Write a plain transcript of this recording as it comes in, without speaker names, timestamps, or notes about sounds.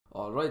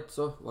Alright,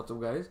 so what's up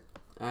guys,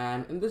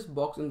 and in this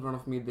box in front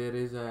of me there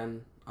is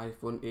an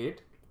iPhone 8,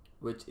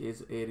 which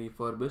is a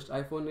refurbished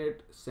iPhone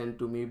 8 sent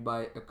to me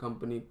by a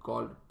company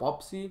called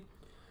POPSY,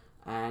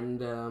 and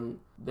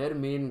their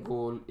main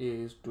goal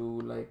is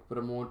to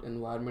promote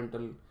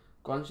environmental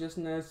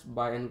consciousness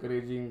by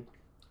encouraging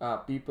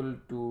people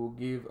to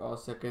give a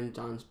second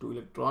chance to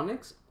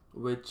electronics,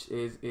 which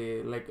is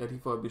a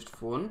refurbished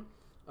phone.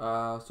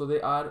 So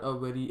they are a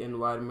very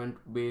environment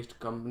based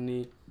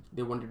company.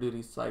 They wanted to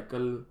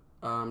recycle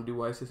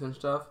devices and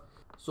stuff.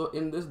 So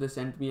in this they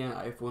sent me an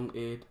iPhone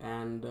 8,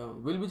 and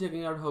we'll be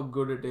checking out how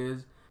good it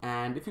is.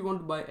 And if you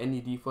want to buy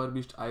any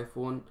refurbished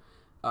iPhone,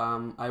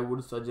 I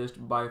would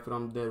suggest buy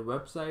from their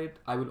website.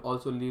 I will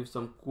also leave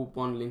some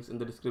coupon links in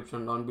the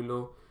description down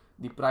below.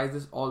 The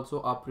prices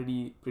also are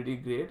pretty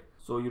great,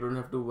 so you don't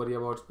have to worry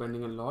about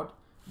spending a lot.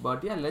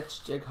 But yeah, let's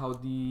check how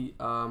the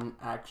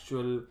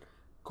actual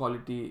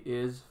quality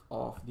is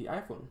of the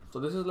iPhone. So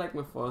this is like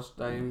my first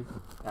time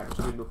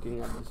actually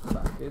looking at this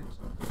package,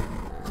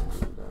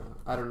 and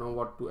I don't know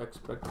what to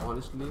expect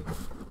honestly.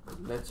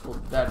 Let's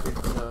hope that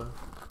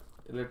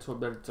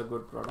it's a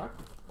good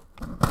product.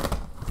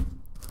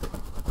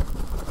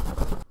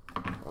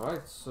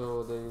 Alright,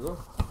 so there you go.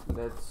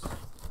 Let's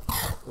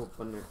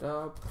open it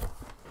up.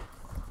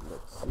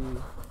 Let's see.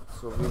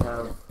 So we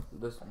have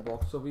this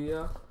box over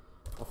here.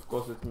 Of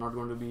course, it's not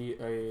going to be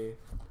a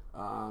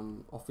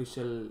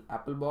official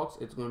Apple box.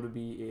 It's going to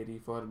be a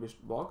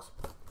refurbished box,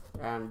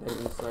 and then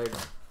inside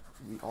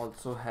we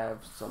also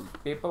have some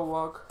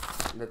paperwork.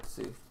 Let's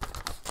see.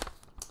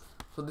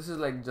 So this is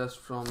like just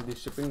from the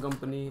shipping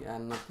company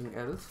and nothing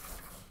else.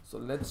 So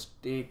let's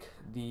take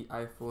the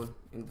iPhone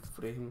in the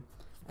frame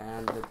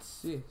and let's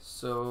see.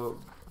 So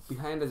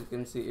behind, as you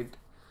can see,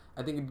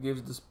 I think it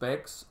gives the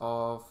specs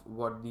of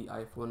what the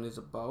iPhone is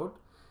about,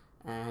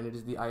 and it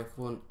is the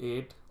iPhone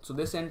 8. So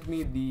they sent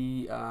me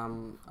the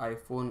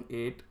iPhone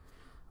 8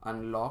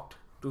 unlocked,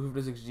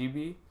 256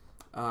 GB,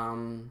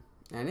 and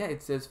yeah,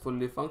 it says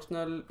fully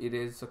functional. It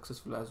is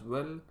successful as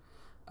well.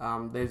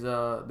 There's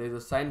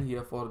a sign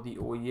here for the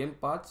OEM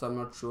parts. I'm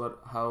not sure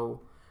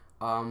how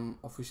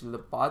official the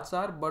parts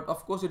are, but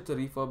of course it's a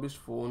refurbished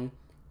phone.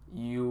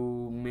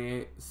 You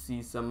may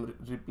see some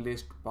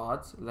replaced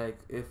parts, like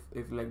if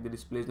like the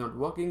display is not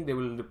working, they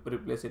will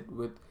replace it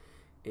with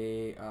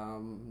a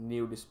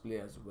new display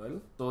as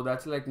well. So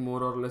that's like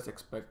more or less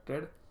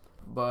expected.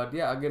 But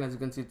yeah, again, as you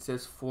can see, it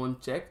says phone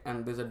check,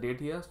 and there's a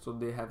date here, so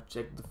they have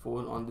checked the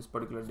phone on this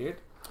particular date.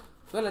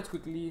 So let's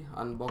quickly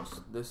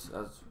unbox this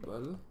as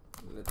well.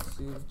 Let's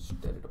see,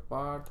 tear it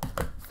apart.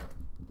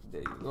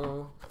 There you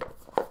go.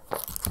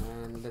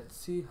 And let's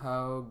see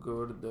how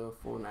good the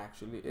phone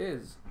actually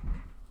is.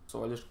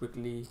 So I'll just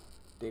quickly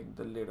take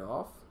the lid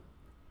off.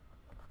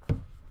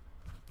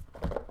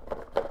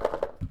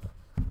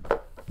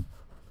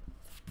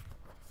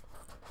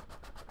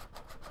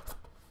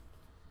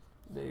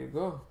 There you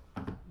go.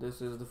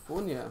 This is the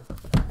phone here,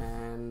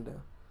 and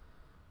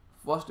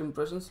first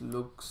impressions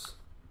looks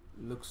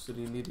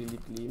really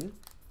clean.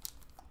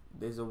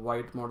 There's a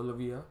white model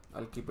over here.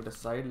 I'll keep it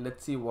aside.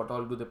 Let's see what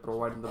all do they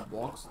provide in the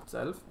box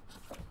itself.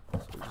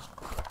 So just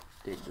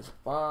take this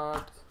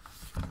apart,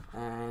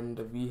 and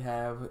we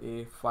have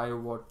a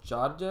 5-watt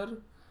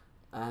charger,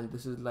 and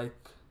this is like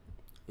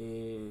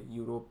a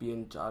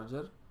European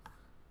charger.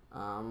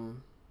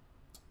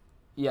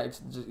 Yeah,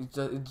 it's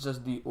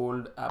just the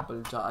old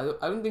Apple charger.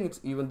 I don't think it's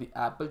even the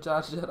Apple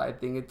charger. I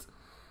think it's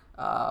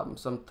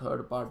some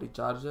third-party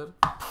charger.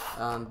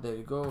 And there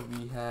you go.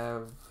 We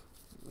have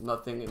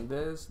nothing in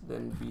this.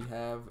 Then we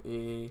have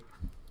a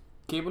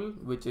cable,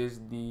 which is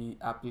the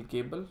Apple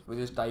cable, which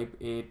is type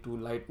A to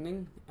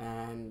lightning,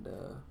 and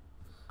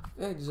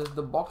yeah, it's just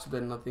the box,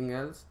 then nothing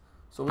else.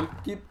 So we'll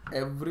keep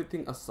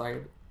everything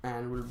aside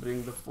and we'll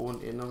bring the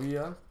phone in over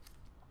here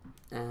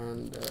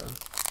and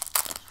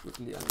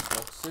quickly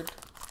unbox it.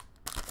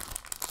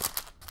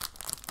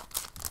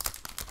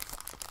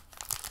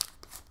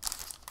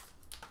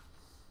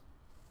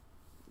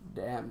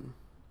 Damn,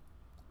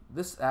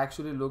 this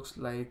actually looks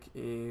like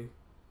a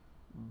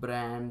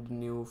brand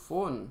new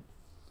phone.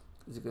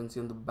 As you can see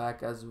on the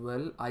back as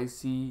well, I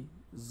see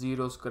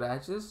 0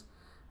 scratches.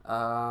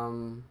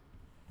 On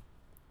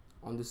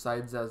the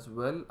sides as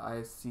well,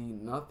 I see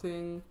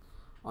nothing.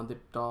 On the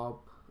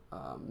top,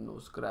 no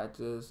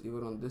scratches.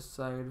 Even on this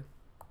side,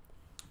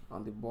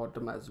 on the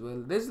bottom as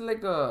well, there's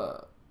like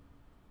a,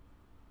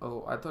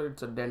 oh, I thought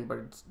it's a dent, but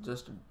it's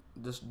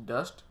just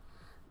dust.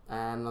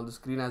 And on the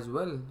screen as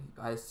well,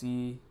 I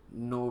see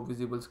no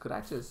visible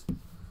scratches.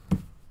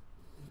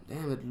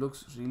 Damn, it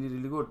looks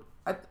really good.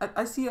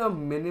 I see a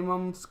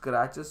minimum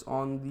scratches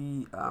on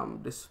the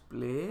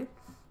display,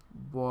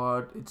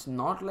 but it's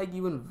not like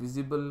even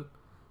visible.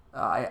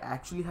 I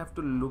actually have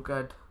to look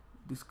at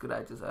the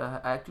scratches. I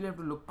actually have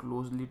to look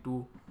closely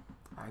to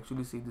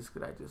actually see the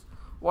scratches.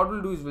 What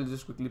we'll do is we'll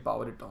just quickly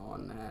power it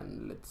on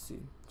and let's see.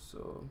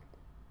 So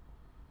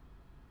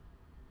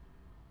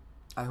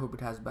I hope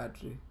it has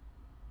battery.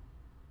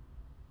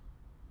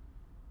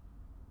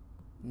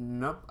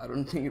 Nope, I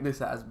don't think this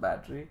has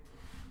battery.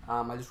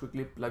 I'll just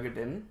quickly plug it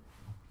in.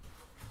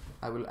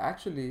 I will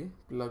actually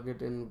plug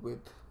it in with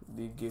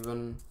the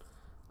given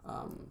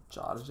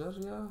charger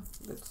here.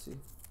 Let's see.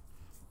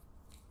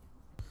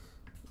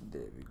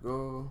 There we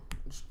go.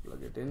 Just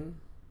plug it in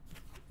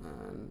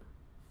and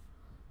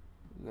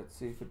let's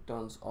see if it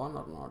turns on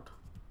or not.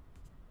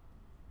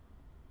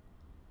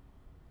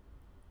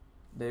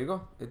 There you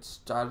go, it's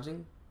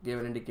charging, gave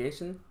an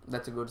indication.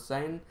 That's a good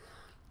sign.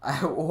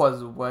 I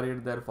was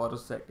worried there for a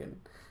second.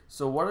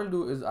 So what I'll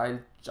do is I'll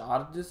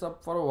charge this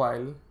up for a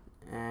while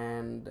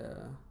and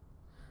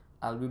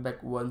I'll be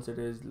back once it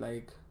is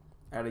like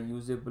at a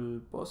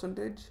usable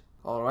percentage.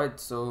 Alright,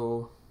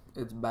 so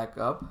it's back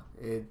up,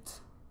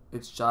 it's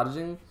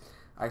charging.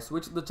 I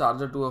switched the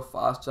charger to a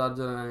fast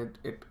charger and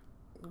it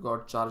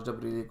got charged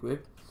up really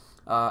quick.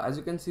 As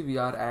you can see, we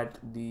are at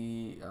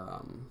the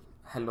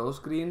hello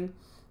screen,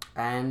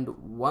 and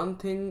one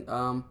thing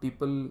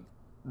people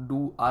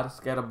are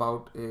scared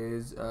about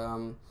is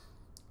the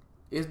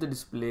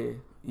display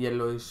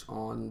yellowish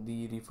on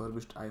the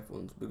refurbished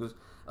iPhones, because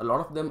a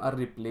lot of them are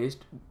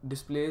replaced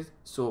displays,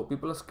 so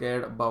people are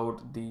scared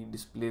about the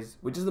displays,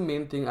 which is the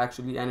main thing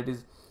actually, and it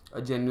is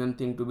a genuine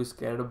thing to be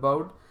scared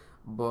about.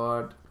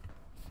 But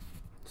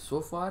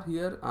so far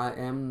here I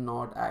am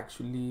not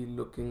actually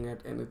looking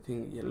at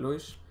anything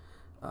yellowish.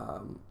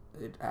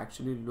 It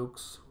actually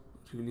looks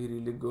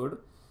really good.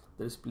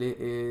 The display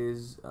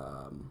is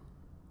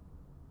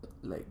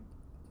like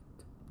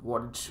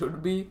what it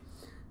should be,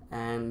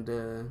 and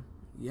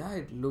yeah,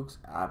 it looks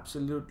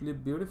absolutely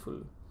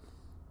beautiful.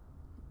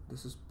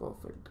 This is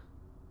perfect.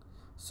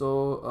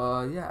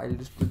 So yeah, I'll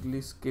just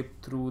quickly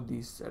skip through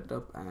the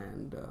setup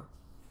and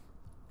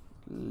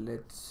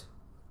let's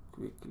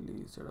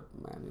quickly set up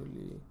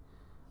manually.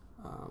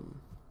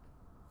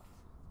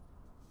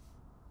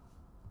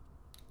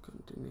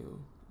 Continue.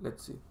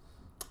 Let's see.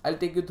 I'll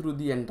take you through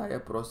the entire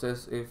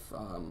process if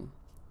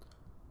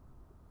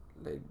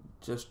like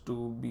just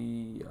to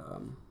be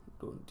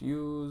don't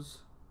use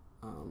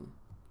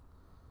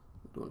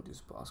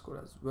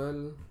passcode as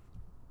well,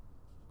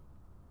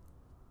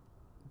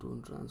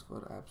 don't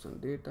transfer apps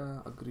and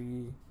data,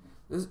 agree.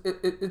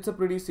 It's a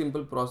pretty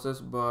simple process,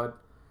 but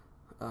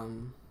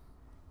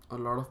a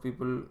lot of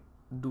people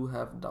do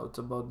have doubts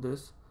about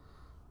this,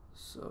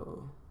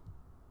 so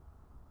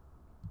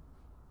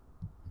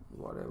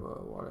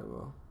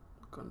whatever,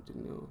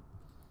 continue.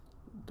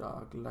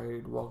 Dark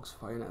light works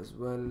fine as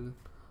well.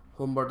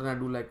 Home button, I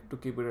do like to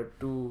keep it at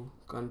 2.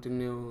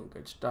 Continue,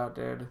 get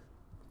started,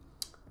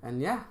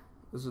 and yeah,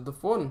 this is the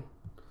phone.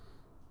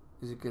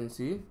 As you can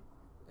see,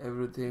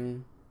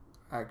 everything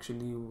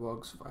actually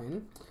works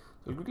fine.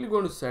 So I'll quickly go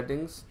into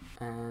settings,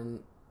 and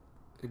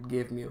it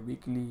gave me a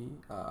weekly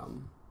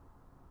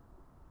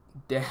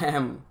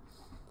damn,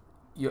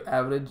 you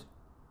average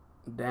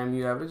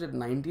at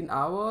 19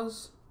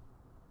 hours.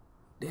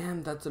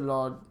 Damn, that's a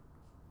lot.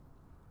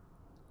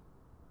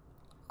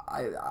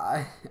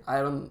 I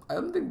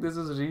don't think this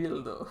is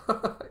real though.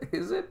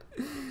 Is it?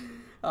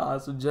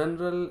 So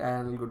general,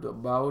 and we'll go to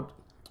about,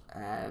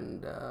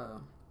 and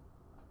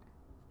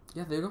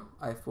yeah, there you go,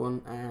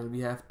 iPhone, and we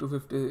have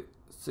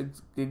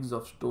 256 gigs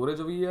of storage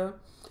over here.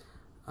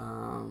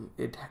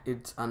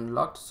 It's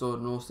unlocked, so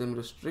no SIM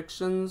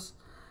restrictions.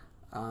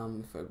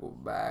 If I go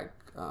back,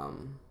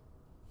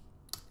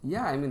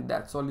 yeah, I mean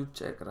that's all you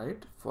check,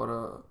 right,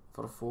 for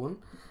a phone.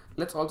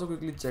 Let's also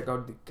quickly check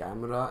out the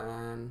camera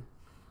and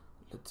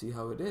let's see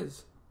how it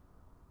is.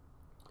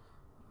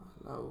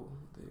 Hello,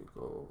 there you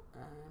go,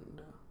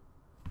 and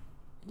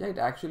yeah, it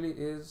actually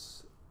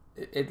is.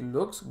 It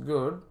looks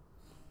good.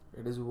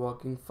 It is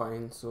working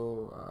fine,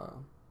 so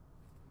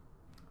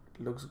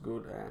it looks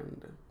good,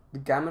 and the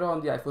camera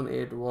on the iPhone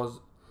 8 was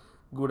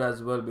good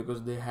as well,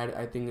 because they had,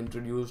 I think,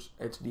 introduced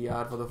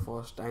HDR for the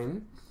first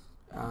time.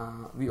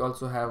 We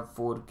also have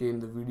 4K in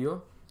the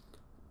video,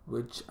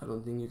 which I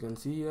don't think you can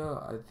see here.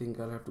 I think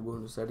I'll have to go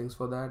into settings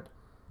for that.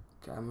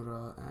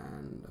 Camera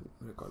and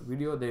record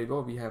video. There you go.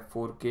 We have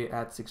 4K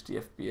at 60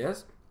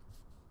 FPS.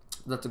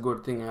 That's a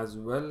good thing as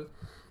well.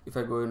 If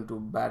I go into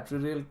battery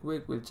real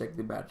quick, we'll check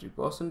the battery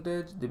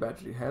percentage. The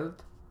battery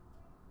health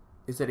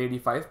is at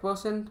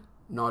 85%.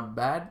 Not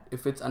bad.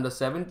 If it's under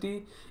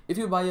 70, if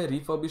you buy a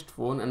refurbished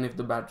phone and if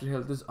the battery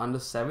health is under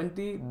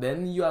 70,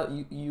 then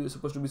you're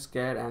supposed to be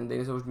scared, and then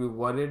you're supposed to be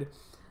worried,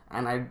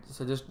 and I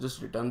suggest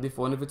just return the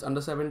phone if it's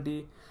under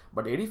 70.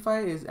 But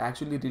 85 is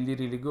actually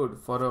really good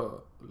for a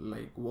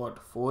like what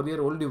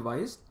 4-year-old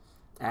device,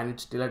 and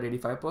it's still at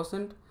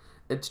 85%.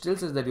 It still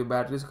says that your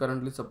battery is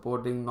currently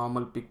supporting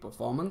normal peak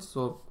performance,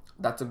 so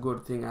that's a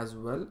good thing as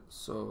well.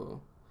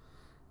 So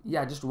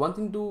yeah, just one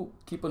thing to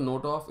keep a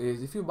note of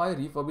is if you buy a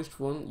refurbished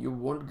phone, you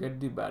won't get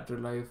the battery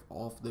life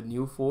of the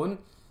new phone,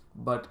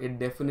 but it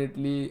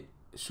definitely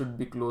should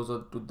be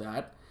closer to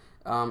that.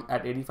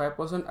 At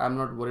 85%, I'm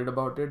not worried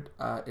about it.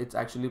 It's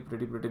actually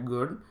pretty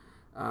good.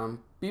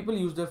 People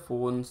use their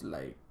phones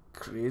like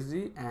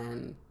crazy,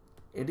 and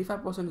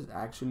 85% is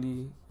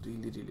actually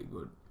really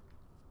good.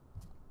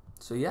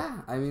 So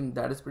yeah, I mean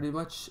that is pretty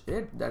much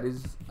it. That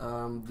is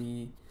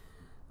the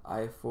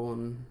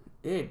iPhone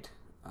 8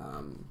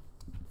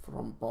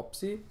 from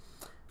POPSY,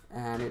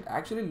 and it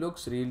actually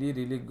looks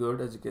really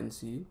good, as you can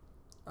see.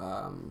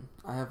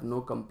 I have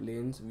no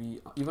complaints.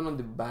 We even on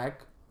the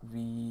back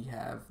we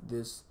have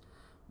this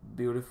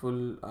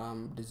beautiful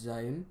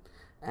design,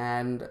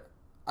 and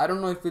I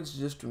don't know if it's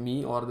just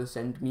me or they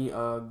sent me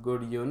a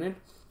good unit,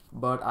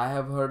 but I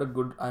have heard a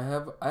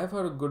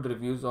good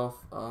reviews of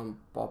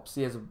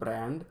Popsy as a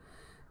brand,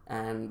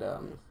 and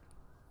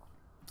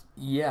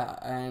yeah,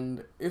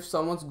 and if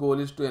someone's goal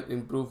is to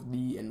improve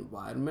the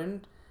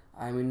environment,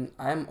 I mean,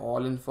 I am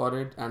all in for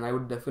it, and I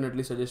would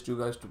definitely suggest you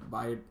guys to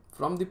buy it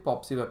from the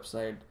Popsy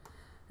website.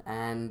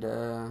 And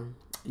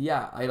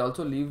yeah, I'll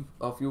also leave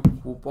a few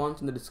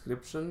coupons in the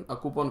description, a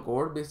coupon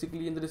code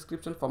basically in the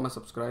description for my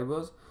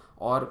subscribers,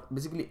 or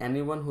basically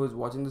anyone who is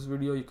watching this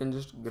video. You can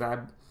just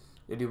grab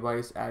a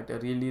device at a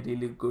really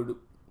good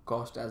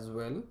cost as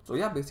well. So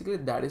yeah, basically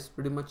that is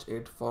pretty much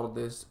it for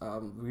this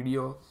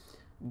video.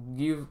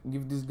 Give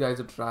these guys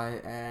a try,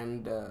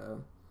 and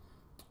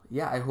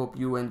yeah, I hope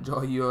you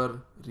enjoy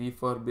your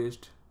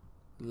refurbished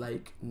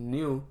like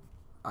new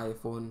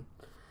iPhone.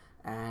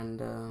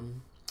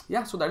 And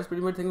yeah, so that is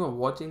pretty much. Thank you for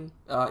watching.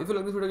 If you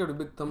like this video, give it a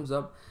big thumbs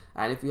up,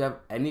 and if you have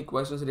any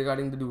questions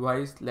regarding the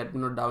device, let me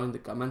know down in the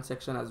comment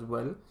section as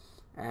well,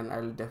 and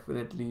I'll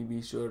definitely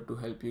be sure to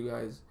help you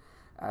guys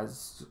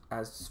as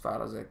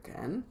far as I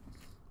can.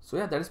 So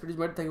yeah, that is pretty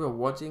much. Thank you for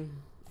watching,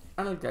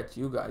 and I'll catch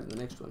you guys in the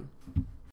next one.